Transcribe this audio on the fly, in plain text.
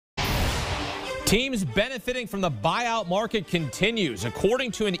Teams benefiting from the buyout market continues. According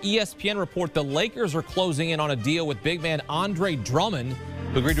to an ESPN report, the Lakers are closing in on a deal with big man Andre Drummond,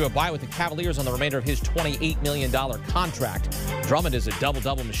 who agreed to a buyout with the Cavaliers on the remainder of his $28 million contract. Drummond is a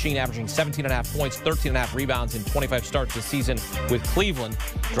double-double machine, averaging 17.5 points, 13.5 rebounds in 25 starts this season with Cleveland.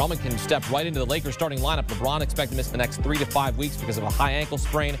 Drummond can step right into the Lakers starting lineup. LeBron expected to miss the next 3 to 5 weeks because of a high ankle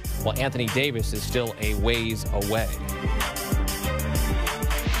sprain, while Anthony Davis is still a ways away.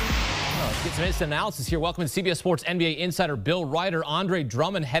 Get some instant analysis here. Welcome to CBS Sports NBA Insider Bill Reiter. Andre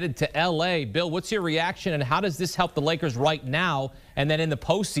Drummond headed to L.A. Bill, what's your reaction, and how does this help the Lakers right now and then in the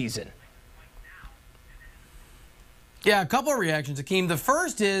postseason? Yeah, a couple of reactions, Akeem. The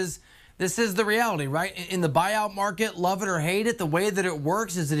first is, this is the reality, right? In the buyout market, love it or hate it, the way that it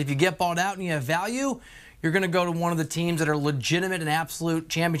works is that if you get bought out and you have value, you're going to go to one of the teams that are legitimate and absolute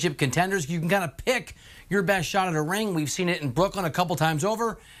championship contenders. You can kind of pick your best shot at a ring. We've seen it in Brooklyn a couple times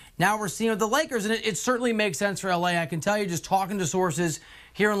over. Now we're seeing it with the Lakers, and it certainly makes sense for L.A. I can tell you, just talking to sources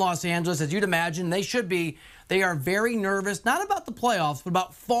here in Los Angeles, as you'd imagine, they should be. They are very nervous, not about the playoffs, but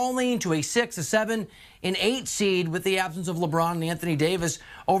about falling to a 6, a 7, an 8 seed with the absence of LeBron and Anthony Davis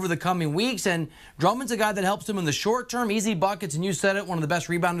over the coming weeks. And Drummond's a guy that helps them in the short term, easy buckets, and you said it, one of the best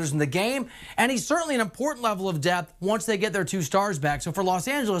rebounders in the game. And he's certainly an important level of depth once they get their 2 stars back. So for Los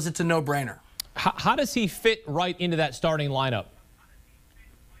Angeles, it's a no-brainer. How does he fit right into that starting lineup?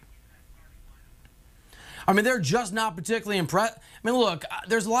 I mean, they're just not particularly impressed. I mean, look,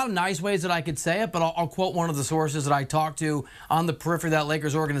 there's a lot of nice ways that I could say it, but I'll quote one of the sources that I talked to on the periphery of that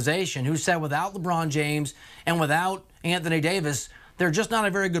Lakers organization, who said without LeBron James and without Anthony Davis, they're just not a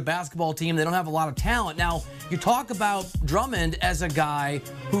very good basketball team. They don't have a lot of talent. Now, you talk about Drummond as a guy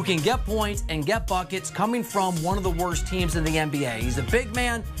who can get points and get buckets coming from one of the worst teams in the NBA. He's a big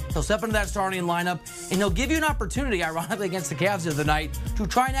man. He'll step into that starting lineup, and he'll give you an opportunity, ironically, against the Cavs the other night, to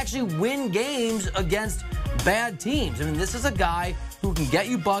try and actually win games against bad teams. I mean, this is a guy who can get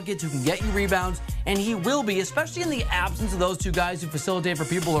you buckets, who can get you rebounds, and he will be, especially in the absence of those 2 guys who facilitate for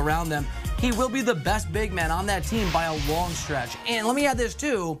people around them, he will be the best big man on that team by a long stretch. And let me add this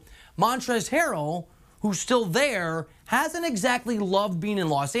too, Montrezl Harrell, who's still there, hasn't exactly loved being in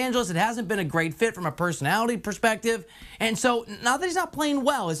Los Angeles. It hasn't been a great fit from a personality perspective. And so now that he's not playing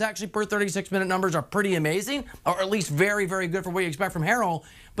well, his actually per 36-minute numbers are pretty amazing, or at least very, very good for what you expect from Harrell.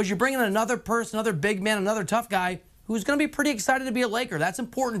 But you're bringing in another person, another big man, another tough guy who's going to be pretty excited to be a Laker. That's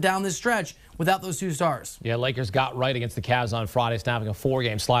important down this stretch without those 2 stars. Yeah, Lakers got right against the Cavs on Friday, snapping a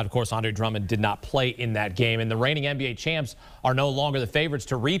 4-game slide. Of course, Andre Drummond did not play in that game. And the reigning NBA champs are no longer the favorites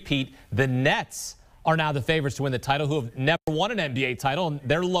to repeat. The Nets are now the favorites to win the title, who have never won an NBA title, and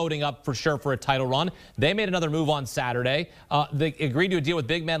they're loading up for sure for a title run. They made another move on Saturday. They agreed to a deal with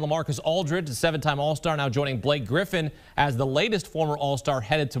big man LaMarcus Aldridge, a 7-time All-Star, now joining Blake Griffin as the latest former All-Star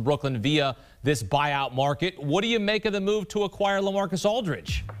headed to Brooklyn via this buyout market. What do you make of the move to acquire LaMarcus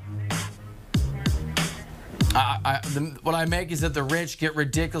Aldridge? What I make is that the rich get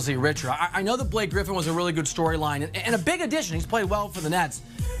ridiculously richer. I know that Blake Griffin was a really good storyline and a big addition. He's played well for the Nets.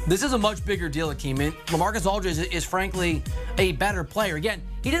 This is a much bigger deal, Akeem. LaMarcus Aldridge is frankly a better player. Again,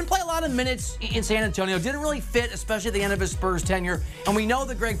 he didn't play a lot of minutes in San Antonio. Didn't really fit, especially at the end of his Spurs tenure. And we know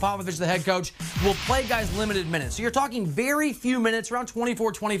that Greg Popovich, the head coach, will play guys limited minutes. So you're talking very few minutes, around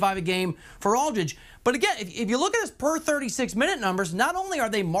 24, 25 a game for Aldridge. But again, if you look at his per 36-minute numbers, not only are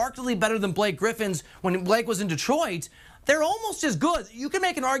they markedly better than Blake Griffin's when Blake was in Detroit, they're almost as good. You can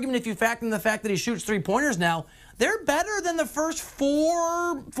make an argument if you factor in the fact that he shoots 3-pointers now. They're better than the first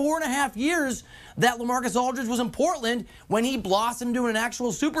 4.5 years that LaMarcus Aldridge was in Portland when he blossomed into an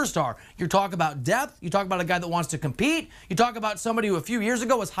actual superstar. You talk about depth. You talk about a guy that wants to compete. You talk about somebody who a few years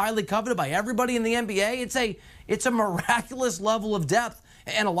ago was highly coveted by everybody in the NBA. It's a miraculous level of depth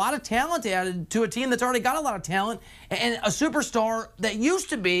and a lot of talent added to a team that's already got a lot of talent, and a superstar that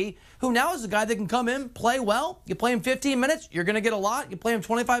used to be, who now is a guy that can come in, play well. You play him 15 minutes, you're going to get a lot. You play him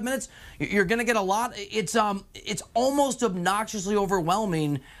 25 minutes, you're going to get a lot. It's almost obnoxiously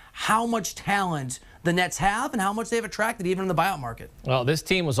overwhelming how much talent the Nets have and how much they've attracted even in the buyout market. Well, this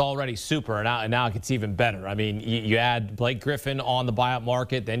team was already super, and now it gets even better. I mean, you add Blake Griffin on the buyout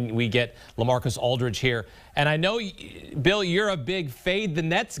market, then we get LaMarcus Aldridge here. And I know, Bill, you're a big fade the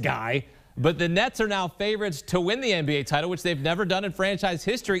Nets guy, but the Nets are now favorites to win the NBA title, which they've never done in franchise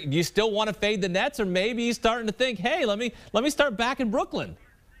history. Do you still want to fade the Nets, or maybe you're starting to think, hey, let me start back in Brooklyn?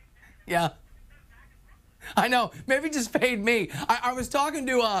 Yeah. I know. Maybe just fade me. I was talking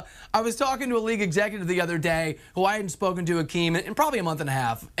to a league executive the other day who I hadn't spoken to, Akeem, in probably a month and a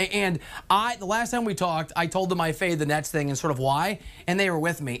half. And the last time we talked, I told them I fade the Nets thing and sort of why, and they were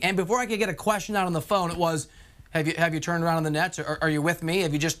with me. And before I could get a question out on the phone, it was, Have you turned around on the Nets? Or are you with me?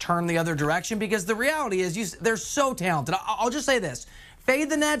 Have you just turned the other direction? Because the reality is they're so talented. I'll just say this. Fade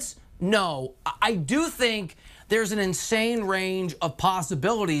the Nets? No. I do think there's an insane range of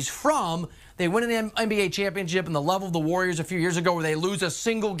possibilities from they win an NBA championship and the level of the Warriors a few years ago where they lose a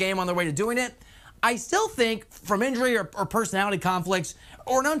single game on their way to doing it. I still think from injury or personality conflicts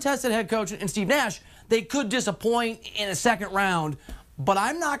or an untested head coach in Steve Nash, they could disappoint in a second round. But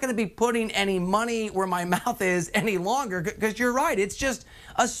I'm not going to be putting any money where my mouth is any longer because you're right. It's just,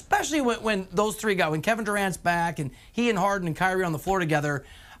 especially when those three guys, when Kevin Durant's back and he and Harden and Kyrie on the floor together,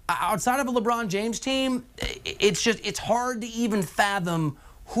 outside of a LeBron James team, it's hard to even fathom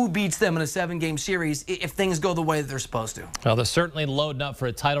who beats them in a 7-game series if things go the way that they're supposed to. Well, they're certainly loading up for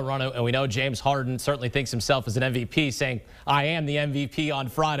a title run, and we know James Harden certainly thinks himself as an MVP, saying, I am the MVP on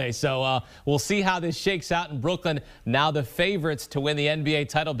Friday. So we'll see how this shakes out in Brooklyn. Now the favorites to win the NBA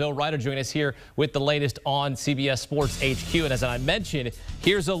title. Bill Reiter joining us here with the latest on CBS Sports HQ. And as I mentioned,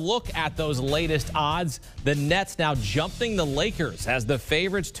 here's a look at those latest odds. The Nets now jumping the Lakers as the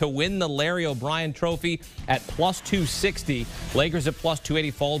favorites to win the Larry O'Brien Trophy at plus 260. Lakers at plus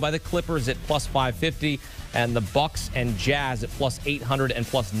 280. Followed by the Clippers at plus 550 and the Bucks and Jazz at plus 800 and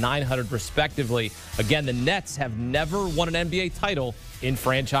plus 900 respectively. Again, the Nets have never won an NBA title in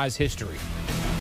franchise history.